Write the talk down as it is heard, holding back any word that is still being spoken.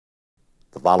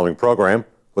The following program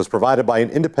was provided by an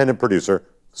independent producer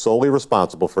solely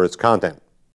responsible for its content.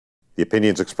 The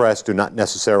opinions expressed do not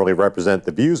necessarily represent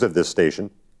the views of this station,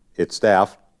 its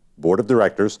staff, board of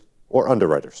directors, or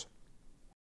underwriters.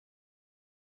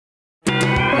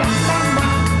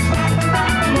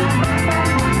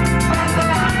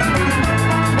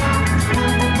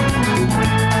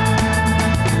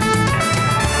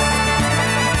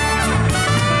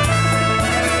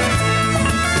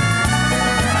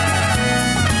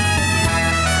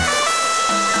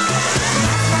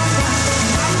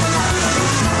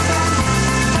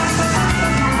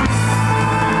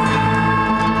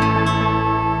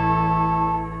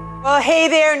 Well, hey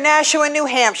there, Nashua, New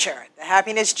Hampshire. The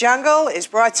Happiness Jungle is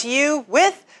brought to you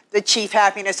with the Chief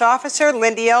Happiness Officer,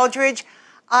 Lyn-Dee Eldridge.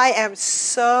 I am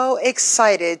so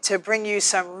excited to bring you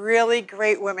some really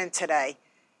great women today.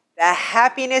 The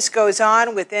happiness goes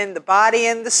on within the body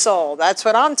and the soul. That's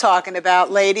what I'm talking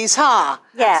about, ladies, huh?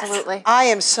 Yes. Absolutely.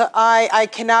 I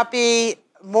cannot be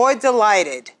more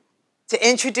delighted to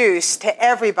introduce to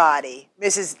everybody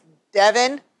Mrs.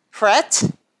 Devon Pratt.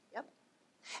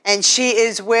 And she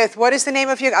is with, what is the name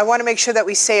of you? I want to make sure that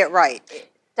we say it right.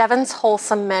 Devon's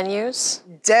Wholesome Menus.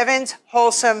 Devon's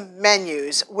Wholesome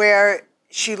Menus, where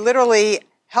she literally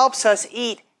helps us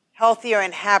eat healthier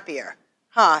and happier,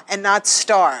 huh? And not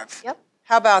starve. Yep.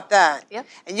 How about that? Yep.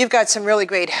 And you've got some really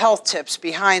great health tips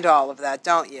behind all of that,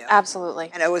 don't you? Absolutely.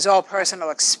 And it was all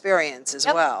personal experience as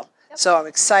Yep. well. Yep. So I'm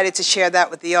excited to share that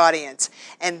with the audience.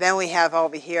 And then we have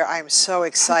over here, I'm so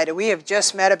excited. We have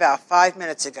just met about 5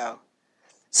 minutes ago.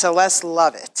 Celeste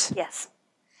Lovett. Yes.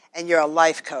 And you're a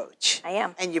life coach. I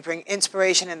am. And you bring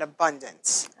inspiration and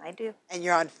abundance. I do. And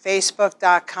you're on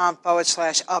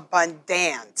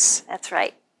Facebook.com/abundance. That's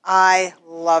right. I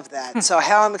love that. So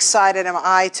how excited am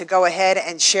I to go ahead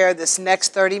and share this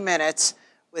next 30 minutes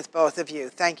with both of you.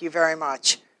 Thank you very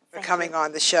much for coming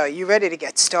on the show. You ready to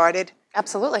get started?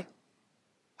 Absolutely.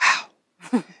 Wow.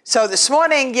 So this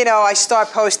morning, you know, I start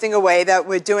posting away that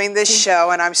we're doing this show,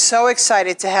 and I'm so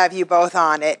excited to have you both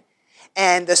on it.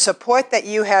 And the support that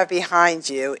you have behind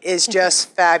you is just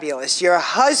fabulous. Your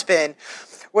husband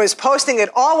was posting it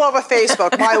all over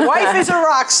Facebook. My wife is a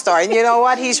rock star. And you know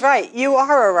what? He's right. You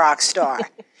are a rock star.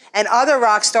 And other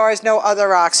rock stars know other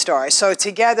rock stars. So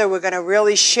together we're going to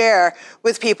really share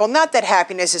with people, not that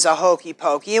happiness is a hokey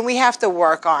pokey and we have to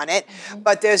work on it,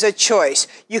 but there's a choice.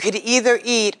 You could either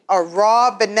eat a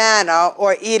raw banana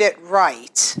or eat it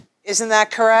right. Isn't that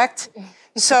correct?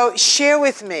 So share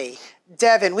with me,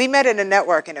 Devon, we met at a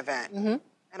networking event. And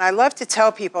I love to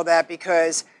tell people that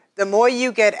because the more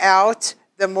you get out,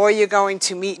 the more you're going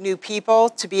to meet new people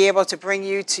to be able to bring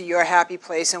you to your happy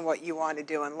place and what you want to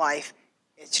do in life.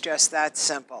 It's just that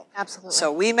simple. Absolutely.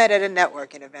 So we met at a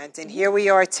networking event, and here we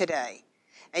are today.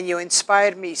 And you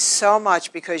inspired me so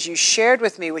much because you shared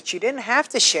with me, which you didn't have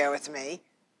to share with me,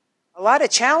 a lot of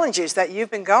challenges that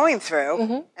you've been going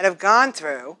through and have gone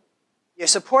through. Your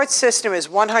support system is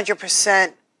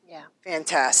 100%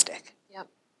 fantastic. Yep.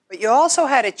 But you also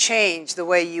had to change the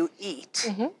way you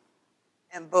eat.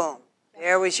 And boom,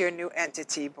 there was your new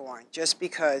entity born just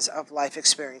because of life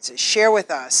experiences. Share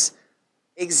with us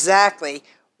exactly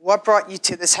what brought you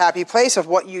to this happy place of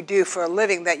what you do for a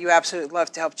living that you absolutely love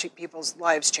to help people's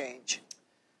lives change.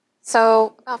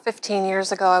 So about 15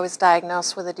 years ago, I was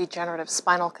diagnosed with a degenerative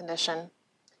spinal condition.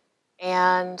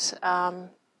 And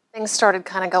things started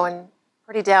kind of going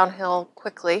pretty downhill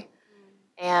quickly.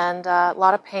 And a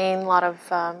lot of pain, a lot of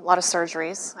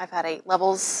surgeries. I've had 8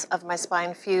 levels of my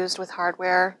spine fused with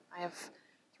hardware. I have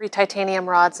 3 titanium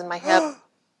rods in my hip.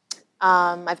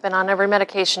 I've been on every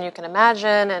medication you can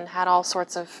imagine and had all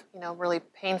sorts of, really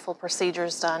painful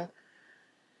procedures done.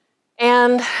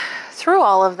 And through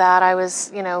all of that, I was,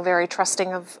 very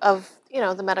trusting of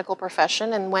the medical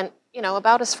profession and went,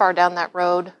 about as far down that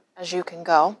road as you can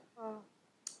go.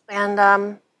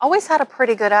 And always had a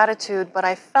pretty good attitude, but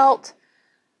I felt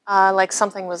like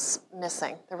something was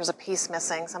missing. There was a piece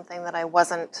missing, something that I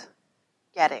wasn't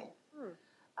getting.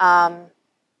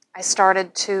 I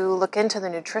started to look into the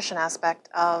nutrition aspect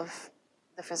of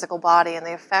the physical body and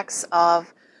the effects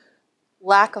of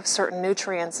lack of certain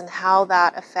nutrients and how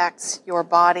that affects your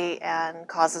body and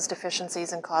causes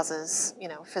deficiencies and causes,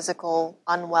 physical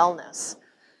unwellness.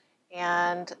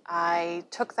 And I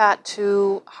took that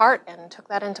to heart and took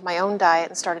that into my own diet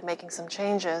and started making some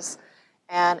changes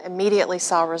and immediately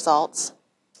saw results.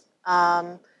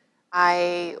 One of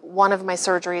my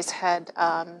surgeries had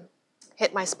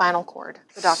hit my spinal cord.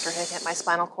 The doctor had hit my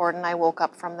spinal cord, and I woke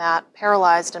up from that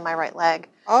paralyzed in my right leg.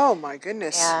 Oh, my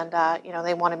goodness. And,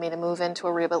 they wanted me to move into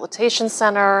a rehabilitation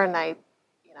center, and I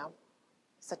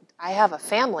said, I have a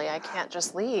family. I can't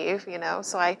just leave, you know.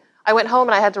 So I went home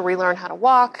and I had to relearn how to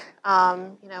walk,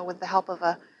 you know, with the help of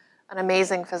an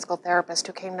amazing physical therapist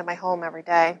who came to my home every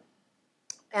day.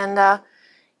 And,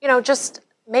 you know, just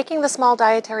making the small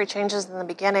dietary changes in the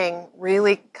beginning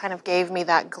really kind of gave me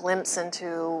that glimpse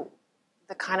into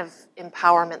the kind of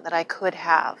empowerment that I could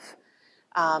have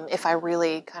if I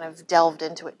really kind of delved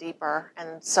into it deeper.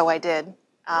 And so I did.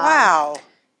 Wow.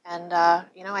 And,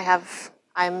 you know,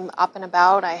 I'm up and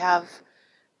about. I have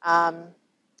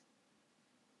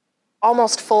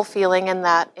almost full feeling in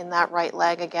that right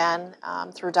leg again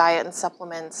through diet and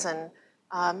supplements and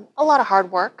a lot of hard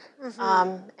work. You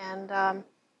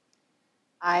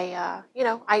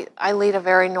know, I lead a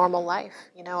very normal life.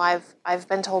 You know, I've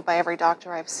been told by every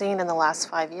doctor I've seen in the last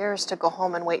 5 years to go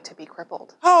home and wait to be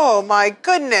crippled. Oh my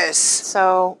goodness!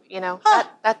 So, you know,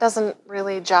 that doesn't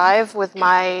really jive with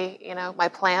my, you know, my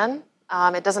plan.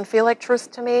 It doesn't feel like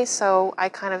truth to me, so I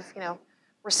kind of, you know,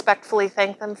 respectfully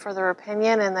thank them for their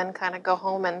opinion and then kind of go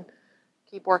home and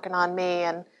keep working on me.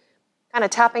 And kind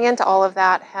of tapping into all of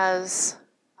that has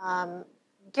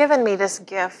given me this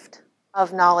gift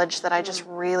of knowledge that I just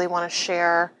really want to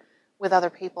share with other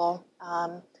people.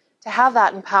 To have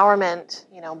that empowerment,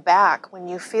 you know, back when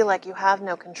you feel like you have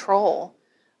no control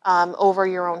over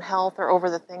your own health or over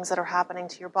the things that are happening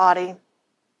to your body,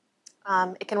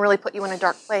 it can really put you in a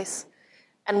dark place.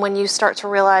 And when you start to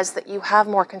realize that you have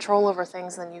more control over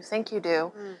things than you think you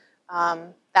do,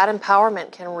 that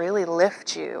empowerment can really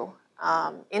lift you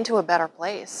into a better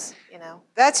place, you know.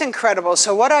 That's incredible.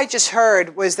 So what I just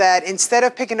heard was that instead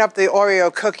of picking up the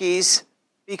Oreo cookies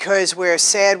because we're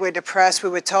sad, we're depressed, we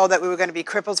were told that we were going to be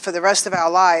crippled for the rest of our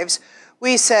lives,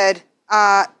 we said,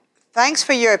 thanks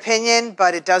for your opinion,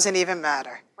 but it doesn't even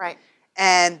matter. Right.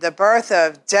 And the birth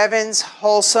of Devon's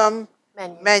Wholesome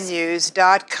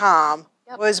Menus.com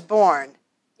was born.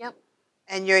 Yep.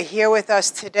 And you're here with us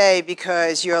today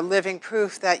because you're living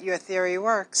proof that your theory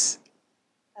works.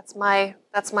 That's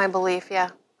my belief,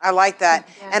 yeah. I like that.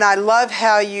 Yeah. And I love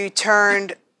how you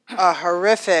turned a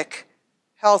horrific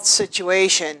health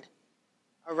situation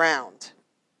around.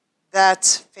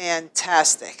 That's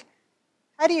fantastic.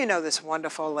 How do you know this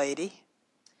wonderful lady?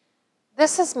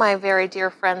 This is my very dear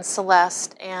friend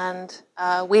Celeste, and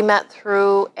we met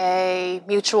through a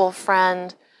mutual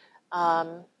friend,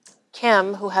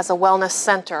 Kim, who has a wellness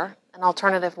center, an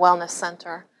alternative wellness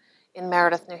center in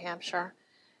Meridith, New Hampshire.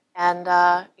 And,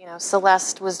 you know,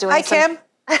 Celeste was doing Hi, Kim.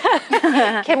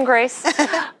 Kim Grace.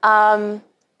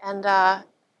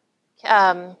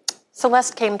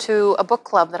 Celeste came to a book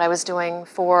club that I was doing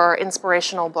for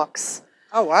inspirational books.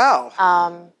 Oh, wow.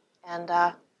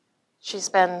 She's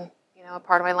been, you know, a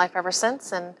part of my life ever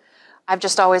since. And I've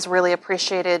just always really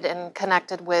appreciated and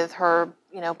connected with her,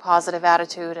 you know, positive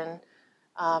attitude and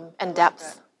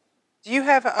depth. Do you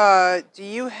have a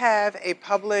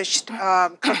published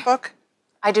cookbook?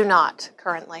 I do not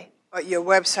currently. But your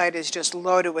website is just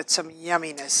loaded with some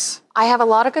yumminess. I have a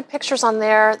lot of good pictures on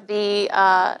there.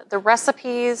 The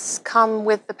recipes come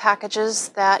with the packages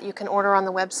that you can order on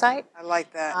the website. I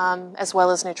like that. As well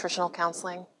as nutritional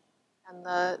counseling and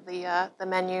the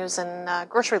menus and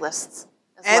grocery lists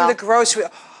as well. And the grocery.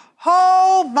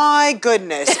 Oh my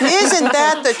goodness. Isn't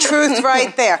that the truth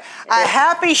right there? A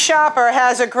happy shopper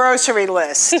has a grocery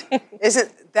list.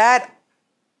 Isn't that?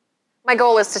 My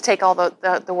goal is to take all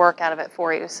the work out of it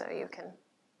for you so you can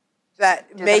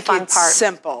make it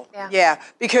simple. Yeah.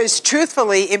 Because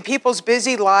truthfully, in people's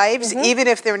busy lives, even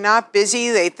if they're not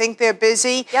busy, they think they're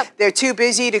busy, they're too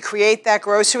busy to create that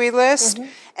grocery list.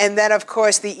 And then, of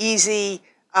course, the easy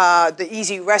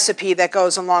recipe that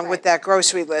goes along with that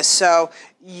grocery list. So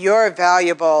you're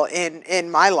valuable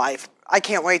in my life. I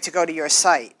can't wait to go to your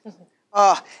site.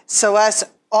 Oh, Celeste,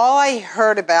 all I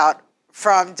heard about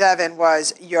from Devon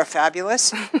was you're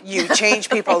fabulous, you change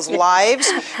people's lives,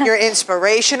 you're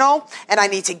inspirational, and I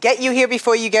need to get you here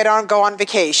before you go on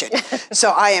vacation.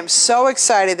 So I am so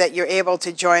excited that you're able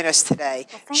to join us today.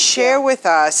 Well, Share with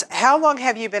us, how long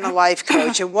have you been a life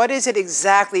coach, and what is it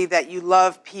exactly that you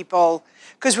love people,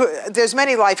 because there's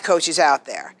many life coaches out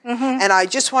there, and I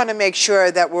just want to make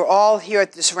sure that we're all here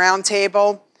at this round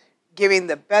table giving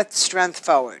the best strength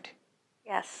forward.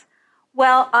 Yes.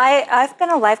 Well, I've been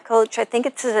a life coach, I think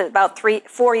it's about 3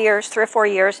 or 4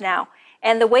 years now.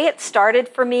 And the way it started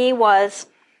for me was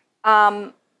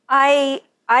I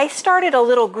started a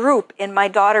little group in my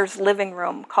daughter's living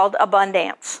room called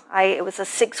Abundance. It was a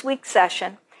 6-week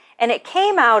session. And it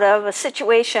came out of a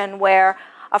situation where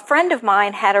a friend of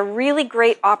mine had a really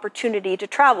great opportunity to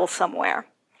travel somewhere.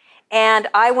 And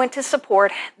I went to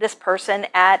support this person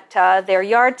at their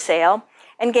yard sale.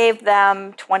 and gave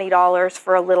them $20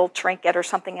 for a little trinket or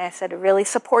something. And I said, I really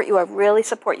support you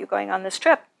going on this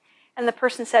trip. And the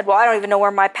person said, well, I don't even know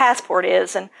where my passport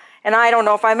is, and I don't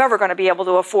know if I'm ever going to be able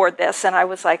to afford this. And I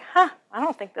was like, I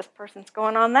don't think this person's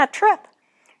going on that trip.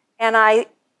 And I,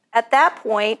 at that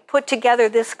point, put together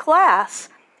this class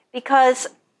because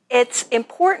it's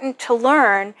important to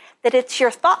learn that it's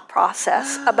your thought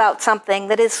process about something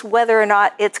that is whether or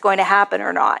not it's going to happen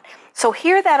or not. So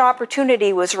here that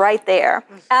opportunity was right there,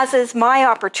 as is my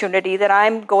opportunity that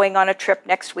I'm going on a trip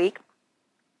next week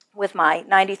with my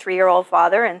 93-year-old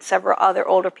father and several other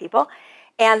older people.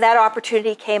 And that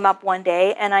opportunity came up one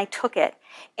day, and I took it.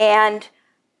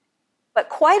 But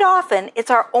quite often,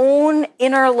 it's our own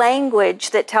inner language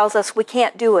that tells us we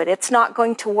can't do it. It's not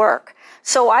going to work.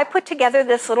 So I put together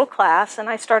this little class, and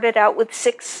I started out with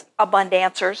 6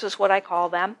 abundancers, is what I call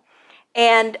them,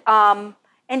 and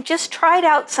just tried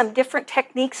out some different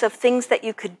techniques of things that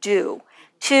you could do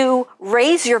to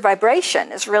raise your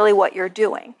vibration is really what you're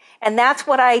doing. And that's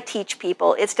what I teach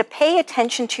people, is to pay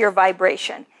attention to your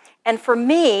vibration. And for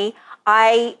me,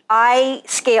 I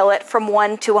scale it from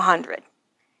 1 to 100.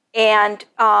 And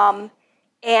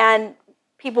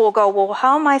people will go, well,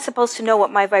 how am I supposed to know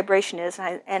what my vibration is?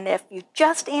 And if you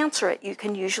just answer it, you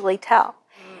can usually tell.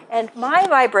 And my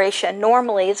vibration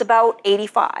normally is about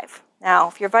 85. Now,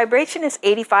 if your vibration is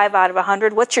 85 out of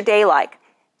 100, what's your day like?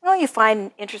 Well, you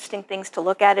find interesting things to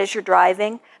look at as you're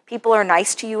driving. People are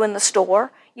nice to you in the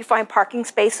store. You find parking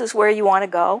spaces where you want to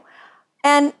go.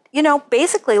 And,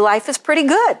 basically life is pretty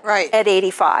good at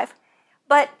 85.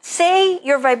 But say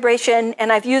your vibration,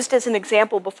 and I've used as an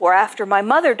example before, after my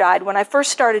mother died, when I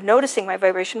first started noticing my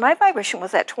vibration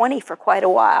was at 20 for quite a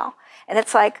while. And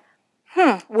it's like,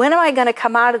 when am I going to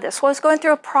come out of this? Well, I was going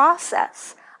through a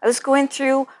process. I was going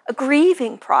through a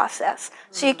grieving process.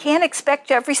 So you can't expect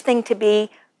everything to be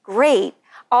great,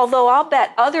 although I'll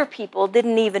bet other people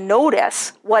didn't even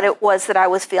notice what it was that I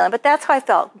was feeling. But that's how I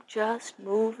felt, just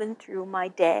moving through my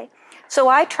day. So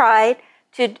I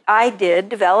did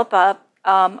develop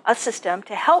a system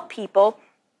to help people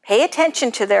pay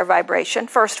attention to their vibration.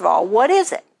 First of all, what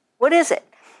is it? What is it?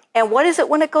 And what is it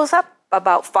when it goes up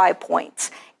about 5 points?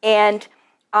 And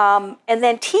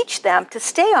then teach them to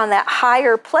stay on that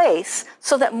higher place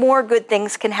so that more good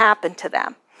things can happen to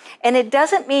them. And it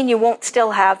doesn't mean you won't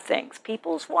still have things.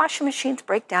 People's washing machines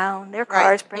break down, their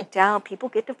cars break down, people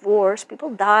get divorced, people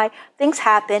die, things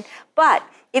happen. But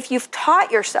if you've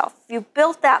taught yourself, if you've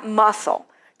built that muscle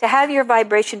to have your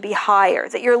vibration be higher,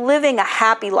 that you're living a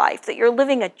happy life, that you're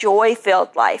living a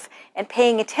joy-filled life and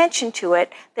paying attention to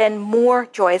it, then more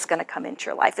joy is going to come into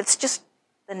your life. It's just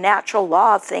the natural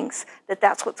law of things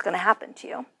that's what's going to happen to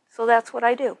you. So that's what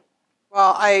I do.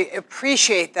 Well, I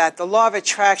appreciate that. The law of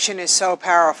attraction is so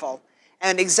powerful.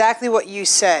 And exactly what you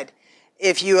said.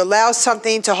 If you allow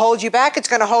something to hold you back, it's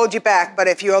going to hold you back. But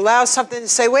if you allow something to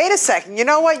say, wait a second, you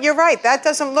know what, you're right, that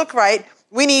doesn't look right,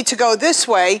 we need to go this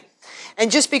way.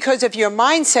 And just because of your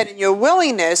mindset and your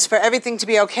willingness for everything to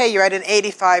be okay, you're at an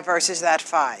 85 versus that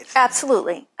 5.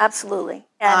 Absolutely, absolutely.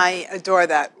 And I adore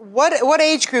that. What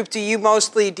age group do you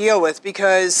mostly deal with?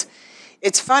 Because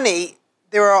it's funny,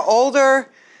 there are older,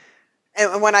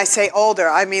 and when I say older,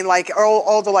 I mean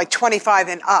older like 25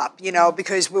 and up,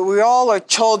 because we all are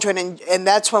children, and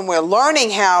that's when we're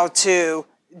learning how to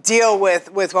deal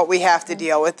with what we have to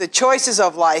deal with, the choices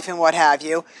of life and what have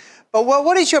you. But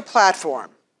what is your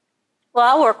platform? Well,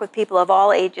 I'll work with people of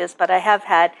all ages, but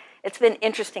it's been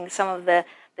interesting, some of the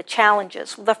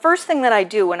challenges. The first thing that I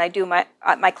do when I do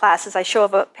my classes, I show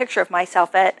a picture of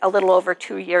myself at a little over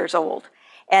 2 years old.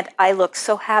 And I look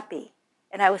so happy.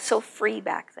 And I was so free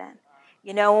back then.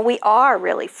 And we are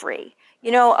really free.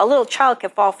 A little child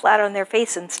can fall flat on their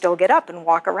face and still get up and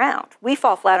walk around. We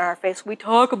fall flat on our face. We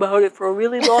talk about it for a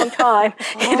really long time,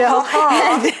 I know.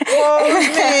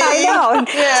 And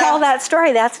tell that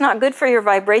story. That's not good for your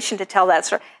vibration to tell that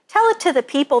story. Tell it to the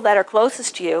people that are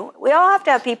closest to you. We all have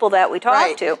to have people that we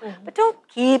talk to, but don't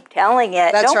keep telling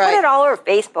it. Don't put it all over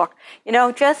Facebook.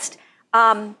 Just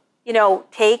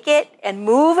take it and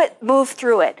move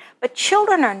through it. But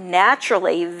children are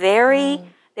naturally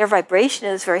their vibration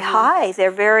is very high. They're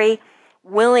very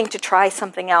willing to try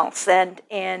something else. So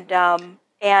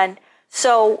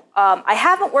I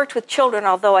haven't worked with children,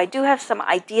 although I do have some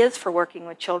ideas for working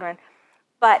with children.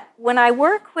 But when I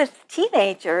work with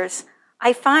teenagers,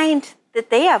 I find that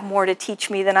they have more to teach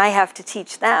me than I have to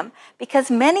teach them,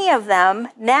 because many of them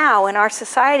now in our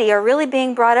society are really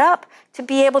being brought up to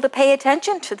be able to pay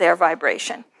attention to their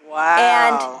vibration. Wow.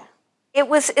 And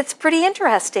it's pretty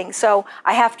interesting. So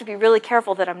I have to be really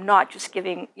careful that I'm not just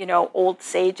giving, old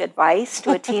sage advice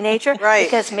to a teenager,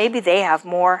 because maybe they have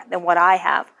more than what I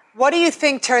have. What do you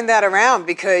think turned that around?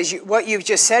 Because what you've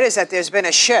just said is that there's been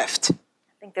a shift.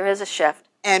 I think there is a shift.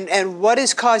 And what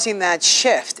is causing that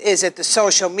shift? Is it the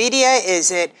social media?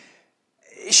 Is it,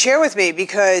 share with me,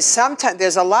 because sometimes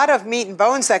there's a lot of meat and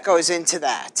bones that goes into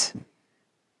that.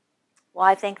 Well,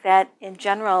 I think that in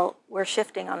general, we're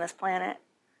shifting on this planet.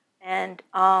 And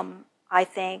I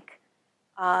think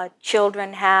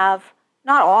children have,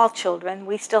 not all children,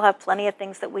 we still have plenty of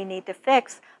things that we need to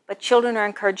fix, but children are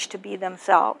encouraged to be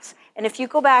themselves. And if you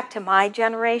go back to my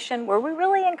generation, were we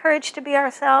really encouraged to be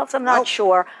ourselves? I'm not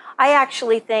sure. I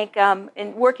actually think,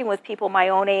 in working with people my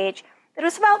own age, that it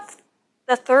was about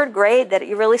the 3rd grade that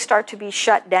you really start to be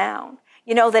shut down.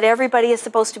 You know, that everybody is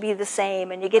supposed to be the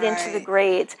same, and you get into the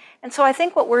grades. And so I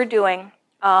think what we're doing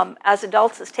as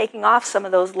adults is taking off some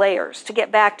of those layers to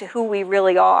get back to who we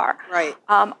really are. Right.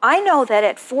 I know that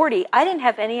at 40, I didn't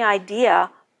have any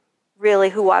idea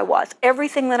really who I was.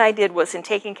 Everything that I did was in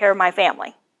taking care of my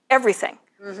family. Everything.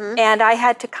 And I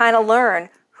had to kind of learn,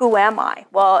 who am I?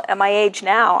 Well, at my age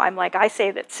now, I'm like, I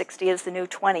say that 60 is the new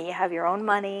 20. You have your own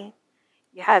money,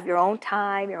 you have your own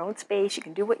time, your own space, you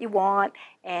can do what you want.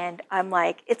 And I'm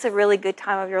like, it's a really good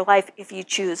time of your life if you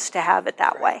choose to have it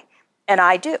that way. And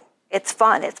I do. It's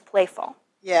fun, it's playful.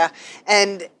 Yeah,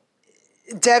 and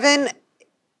Devon,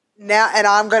 now, and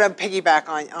I'm going to piggyback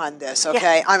on this,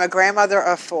 okay? Yeah. I'm a grandmother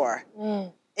of 4.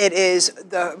 It is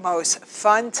the most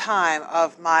fun time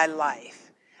of my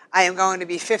life. I am going to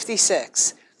be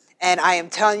 56, and I am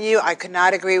telling you, I could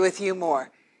not agree with you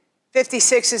more.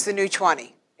 56 is the new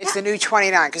 20. It's the new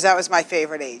 29, because that was my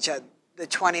favorite age, the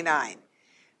 29.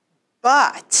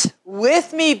 But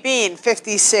with me being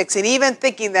 56 and even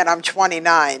thinking that I'm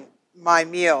 29, my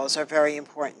meals are very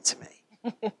important to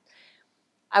me.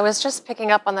 I was just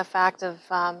picking up on the fact of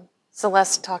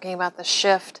Celeste talking about the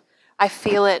shift. I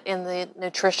feel it in the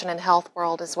nutrition and health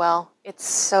world as well. It's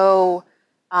so,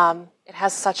 it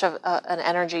has such an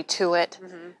energy to it.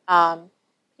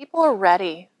 People are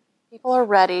ready. People are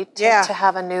ready to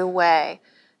have a new way.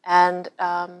 And,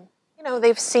 you know,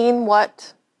 they've seen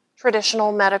what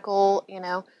traditional medical, you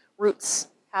know, roots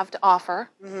have to offer.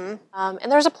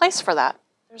 And there's a place for that.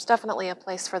 There's definitely a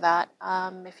place for that.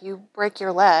 If you break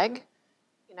your leg,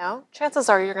 you know, chances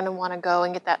are you're going to want to go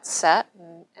and get that set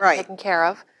and taken care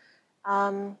of.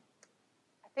 I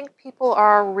think people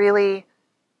are really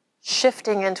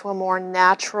shifting into a more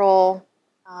natural,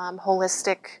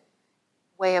 holistic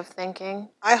way of thinking.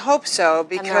 I hope so,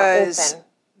 because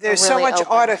there's so much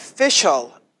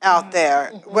artificial out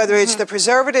there, whether it's the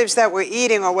preservatives that we're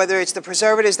eating or whether it's the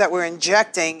preservatives that we're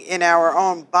injecting in our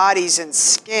own bodies and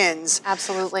skins.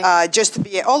 Absolutely. Just to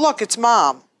be, oh, look, it's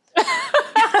Mom.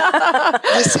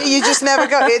 You see, you just never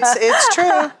go. It's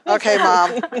true. Okay,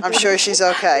 Mom. I'm sure she's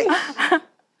okay.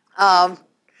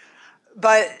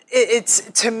 But it's,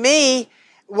 to me,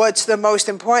 what's the most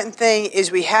important thing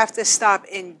is we have to stop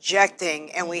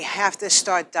injecting and we have to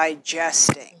start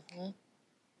digesting.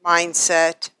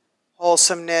 Mindset,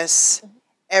 wholesomeness,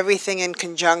 everything in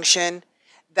conjunction.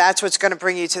 That's what's going to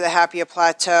bring you to the happier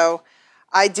plateau.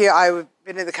 I've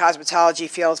been in the cosmetology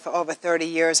field for over 30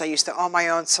 years. I used to own my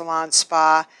own salon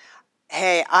spa.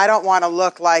 Hey, I don't want to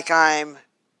look like I'm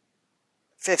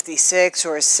 56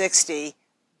 or 60,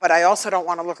 but I also don't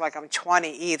want to look like I'm 20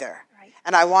 either. Right.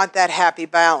 And I want that happy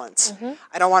balance.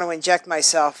 I don't want to inject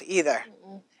myself either.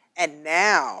 And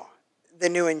now the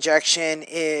new injection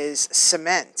is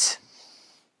cement.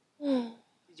 Did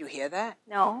you hear that?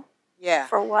 No. Yeah.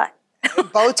 For what?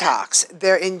 Botox.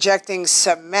 They're injecting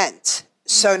cement.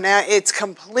 So now it's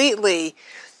completely,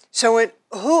 so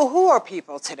who are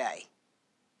people today?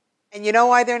 And you know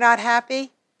why they're not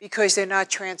happy? Because they're not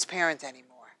transparent anymore.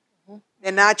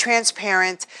 They're not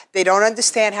transparent. They don't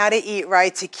understand how to eat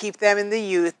right to keep them in the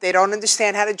youth. They don't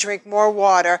understand how to drink more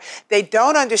water. They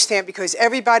don't understand because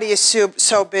everybody is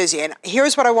so busy. And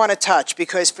here's what I want to touch,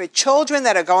 because for children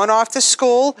that are going off to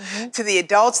school, to the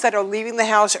adults that are leaving the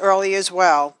house early as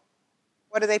well,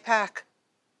 what do they pack?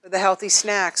 For the healthy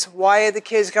snacks. Why are the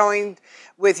kids going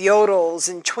with yodels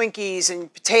and Twinkies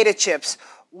and potato chips?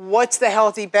 What's the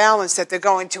healthy balance that they're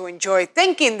going to enjoy,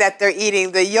 thinking that they're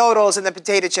eating the yodels and the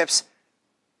potato chips?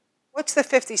 What's the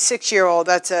 56-year-old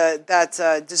that's a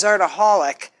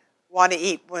dessertaholic want to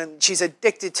eat when she's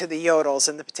addicted to the yodels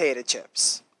and the potato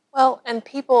chips? Well, and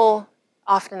people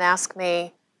often ask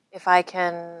me if I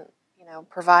can, you know,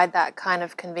 provide that kind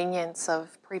of convenience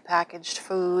of prepackaged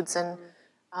foods and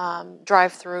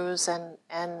drive-thrus,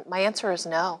 and my answer is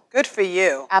no. Good for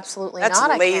you. Absolutely not.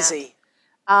 That's lazy.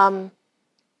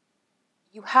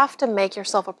 You have to make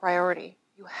yourself a priority.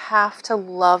 You have to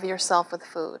love yourself with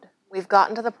food. We've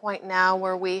gotten to the point now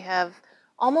where we have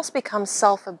almost become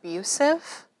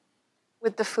self-abusive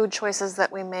with the food choices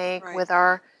that we make, with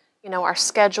our, our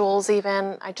schedules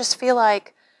even. I just feel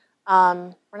like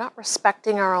we're not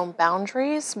respecting our own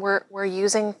boundaries. We're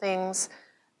using things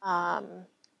to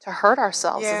hurt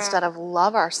ourselves instead of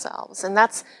love ourselves. And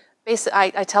that's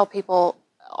basically, I tell people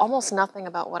almost nothing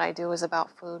about what I do is about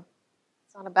food.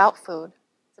 It's not about food.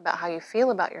 It's about how you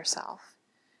feel about yourself.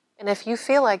 And if you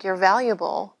feel like you're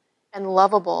valuable and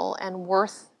lovable and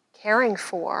worth caring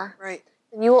for,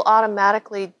 then you will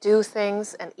automatically do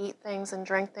things and eat things and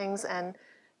drink things and,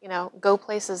 go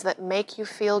places that make you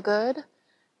feel good,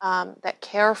 that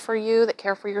care for you, that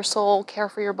care for your soul, care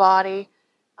for your body.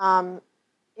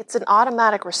 It's an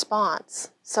automatic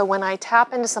response. So when I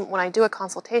tap into when I do a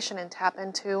consultation and tap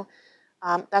into,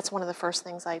 that's one of the first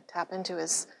things I tap into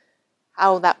is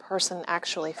how that person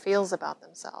actually feels about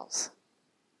themselves.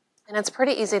 And it's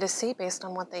pretty easy to see based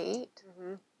on what they eat.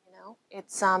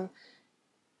 It's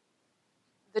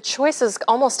the choice is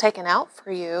almost taken out for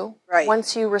you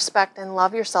once you respect and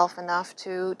love yourself enough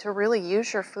to really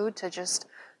use your food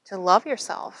to love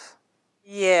yourself.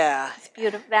 Yeah. It's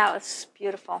beautiful. That was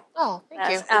beautiful. Oh,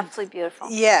 thank you. That's absolutely beautiful.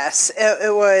 Yes,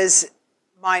 it was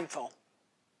mindful.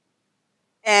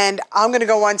 And I'm going to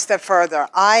go one step further.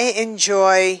 I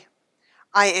enjoy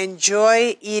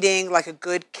eating like a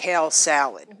good kale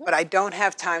salad, but I don't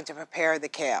have time to prepare the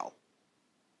kale.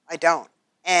 I don't.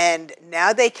 And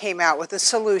now they came out with a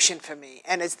solution for me,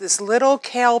 and it's this little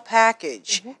kale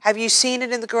package. Have you seen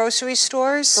it in the grocery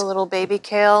stores? The little baby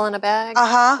kale in a bag?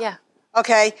 Yeah.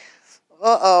 Okay.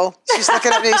 Uh-oh. She's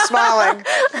looking at me smiling.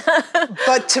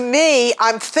 But to me,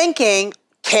 I'm thinking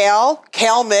kale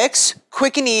mix,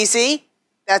 quick and easy.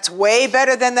 That's way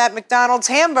better than that McDonald's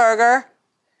hamburger.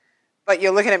 But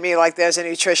you're looking at me like there's a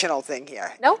nutritional thing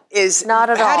here. Nope,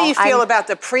 not at all. How do you feel about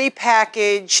the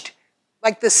pre-packaged,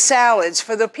 like the salads,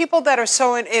 for the people that are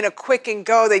so in a quick and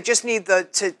go, they just need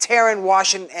to tear and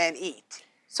wash and eat?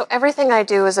 So everything I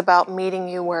do is about meeting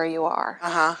you where you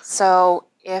are. So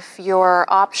if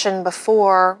your option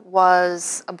before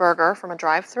was a burger from a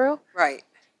drive-through,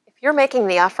 if you're making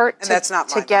the effort and that's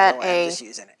not mine, get by the way, I'm just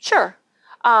using it. Sure.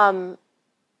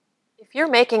 If you're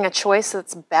making a choice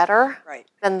that's better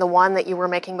than the one that you were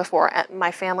making before, my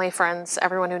family, friends,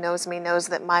 everyone who knows me knows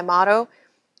that my motto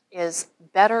is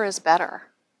better is better.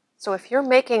 So if you're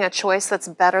making a choice that's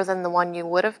better than the one you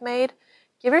would have made,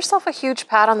 give yourself a huge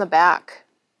pat on the back,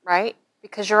 right?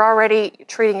 Because you're already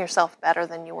treating yourself better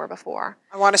than you were before.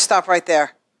 I want to stop right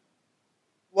there.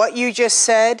 What you just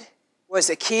said was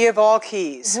the key of all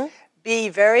keys. Be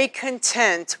very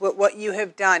content with what you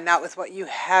have done, not with what you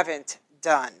haven't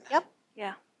done. Yep.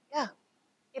 Yeah.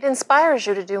 It inspires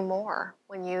you to do more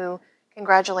when you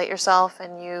congratulate yourself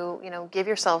and you give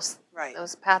yourself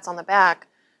those pats on the back.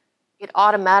 It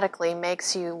automatically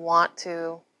makes you want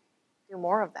to do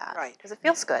more of that because it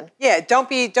feels good. Yeah, don't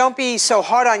be so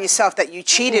hard on yourself that you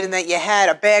cheated and that you had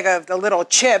a bag of the little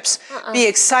chips. Be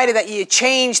excited that you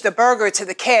changed the burger to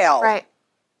the kale. Right.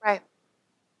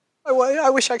 I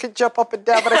wish I could jump up and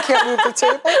down, but I can't move the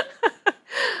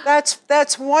table.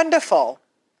 That's wonderful.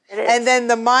 It is. And then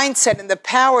the mindset and the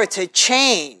power to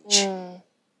change.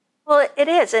 Well, it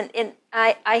is, and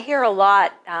I hear a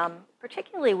lot,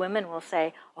 particularly women will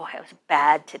say, oh, I was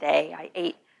bad today, I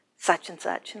ate such and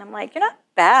such. And I'm like, you're not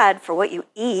bad for what you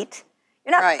eat.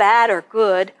 You're not bad or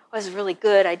good. Oh, it was really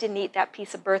good. I didn't eat that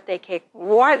piece of birthday cake.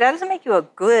 Why? That doesn't make you a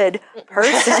good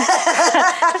person.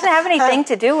 It doesn't have anything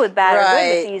to do with bad or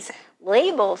good. With these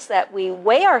labels that we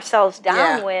weigh ourselves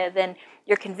down with, and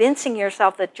you're convincing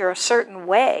yourself that you're a certain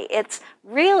way. It's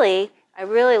really, I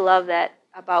really love that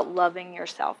about loving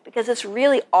yourself, because it's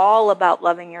really all about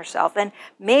loving yourself. And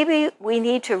maybe we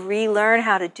need to relearn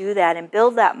how to do that and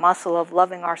build that muscle of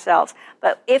loving ourselves.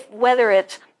 But whether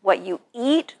it's what you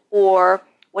eat or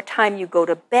what time you go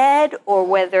to bed or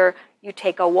whether you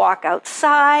take a walk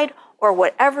outside or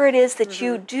whatever it is that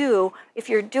you do, if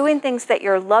you're doing things that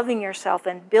you're loving yourself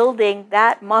and building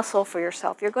that muscle for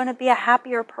yourself, you're going to be a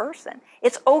happier person.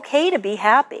 It's okay to be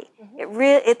happy.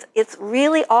 It's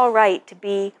really all right to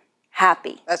be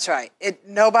happy. That's right.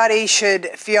 Nobody should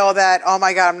feel that, oh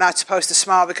my God, I'm not supposed to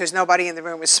smile because nobody in the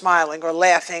room is smiling or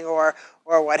laughing or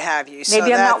what have you.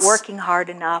 Maybe I'm not working hard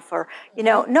enough, or,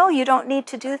 no, you don't need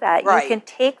to do that. You can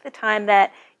take the time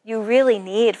that you really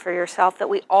need for yourself, that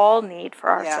we all need for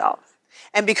ourselves.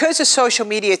 And because of social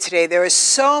media today, there are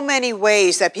so many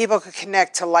ways that people can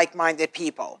connect to like-minded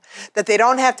people, that they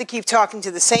don't have to keep talking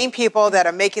to the same people that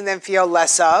are making them feel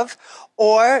less of,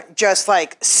 or just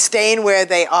like staying where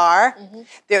they are.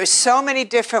 There are so many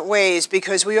different ways,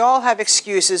 because we all have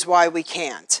excuses why we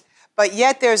can't. But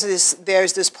yet there's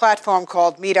this platform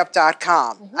called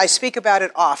meetup.com. I speak about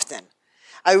it often.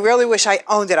 I really wish I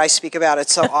owned it. I speak about it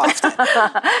so often.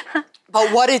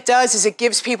 But what it does is it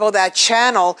gives people that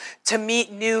channel to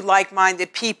meet new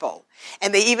like-minded people.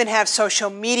 And they even have social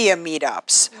media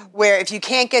meetups where if you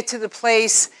can't get to the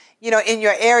place, you know, in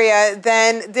your area,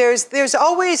 then there's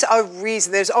always a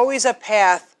reason, there's always a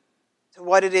path to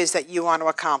what it is that you want to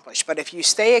accomplish. But if you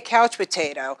stay a couch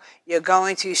potato, you're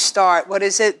going to start, what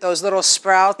is it, those little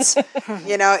sprouts?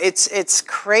 You know, it's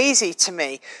crazy to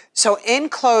me. So in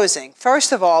closing,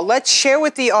 first of all, let's share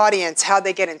with the audience how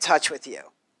they get in touch with you.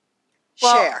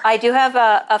 Well, Share. I do have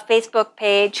a Facebook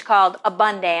page called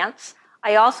Abundance.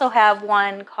 I also have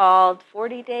one called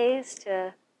 40 Days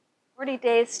to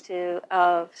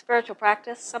Spiritual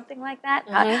Practice, something like that.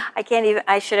 I can't even,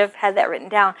 I should have had that written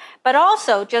down. But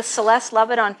also just Celeste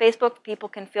Lovett on Facebook. People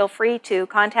can feel free to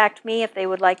contact me if they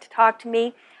would like to talk to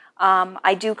me.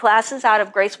 I do classes out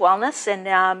of Grace Wellness in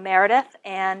Meridith,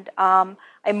 and I'm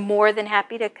more than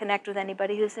happy to connect with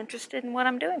anybody who's interested in what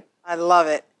I'm doing. I love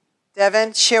it.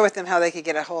 Devon, share with them how they could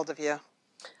get a hold of you.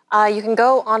 You can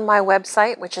go on my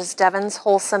website, which is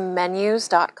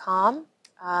devonswholesomemenus.com.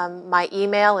 My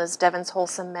email is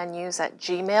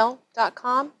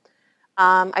devonswholesomemenus@gmail.com.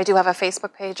 I do have a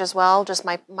Facebook page as well, just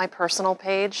my personal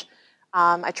page.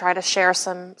 I try to share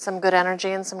some good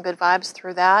energy and some good vibes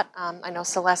through that. I know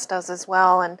Celeste does as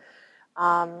well. And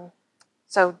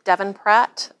so Devon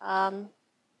Pratt.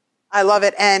 I love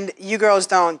it. And you girls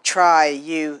don't try,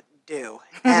 you do.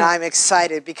 And I'm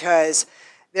excited because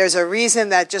there's a reason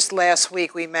that just last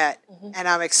week we met. And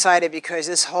I'm excited because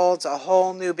this holds a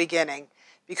whole new beginning,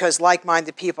 because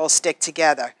like-minded people stick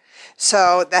together.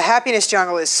 So the Happiness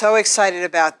Jungle is so excited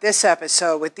about this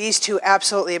episode with these two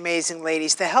absolutely amazing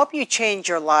ladies to help you change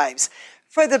your lives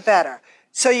for the better,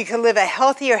 so you can live a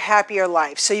healthier, happier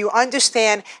life, so you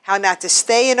understand how not to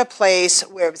stay in a place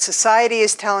where society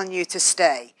is telling you to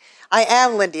stay. I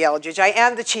am Lyn-Dee Eldridge. I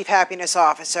am the Chief Happiness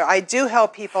Officer. I do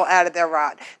help people out of their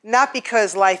rut, not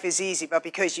because life is easy, but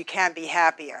because you can be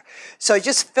happier. So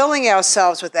just filling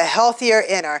ourselves with a healthier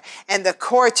inner and the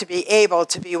core to be able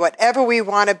to be whatever we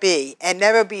want to be and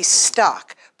never be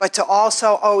stuck, but to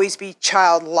also always be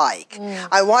childlike.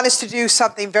 I want us to do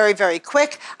something very, very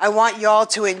quick. I want y'all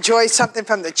to enjoy something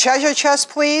from the treasure chest,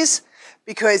 please,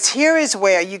 because here is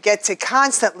where you get to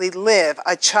constantly live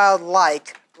a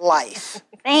childlike life.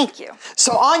 Thank you.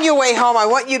 So on your way home, I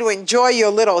want you to enjoy your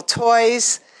little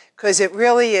toys, because it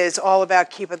really is all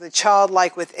about keeping the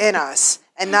childlike within us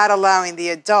and not allowing the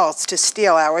adults to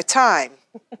steal our time.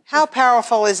 How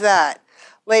powerful is that?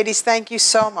 Ladies, thank you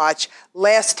so much.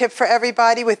 Last tip for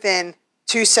everybody within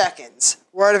 2 seconds.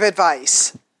 Word of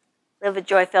advice. Live a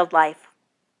joy-filled life.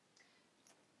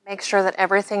 Make sure that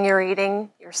everything you're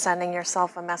eating, you're sending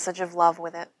yourself a message of love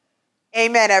with it.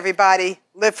 Amen, everybody.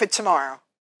 Live for tomorrow.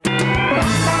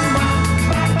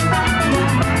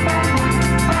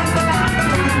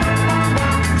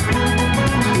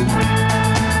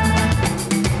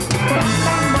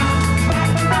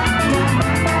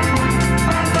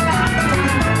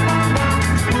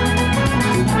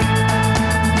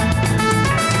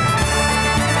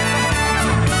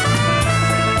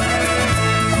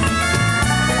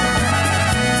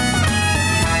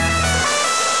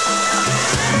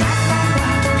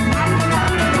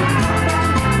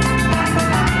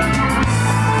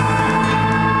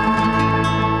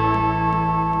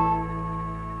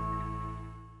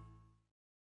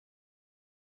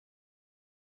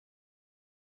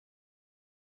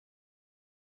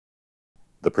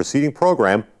 The preceding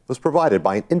program was provided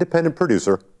by an independent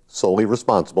producer solely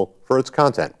responsible for its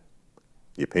content.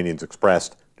 The opinions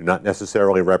expressed do not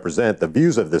necessarily represent the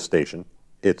views of this station,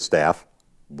 its staff,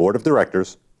 board of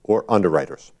directors, or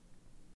underwriters.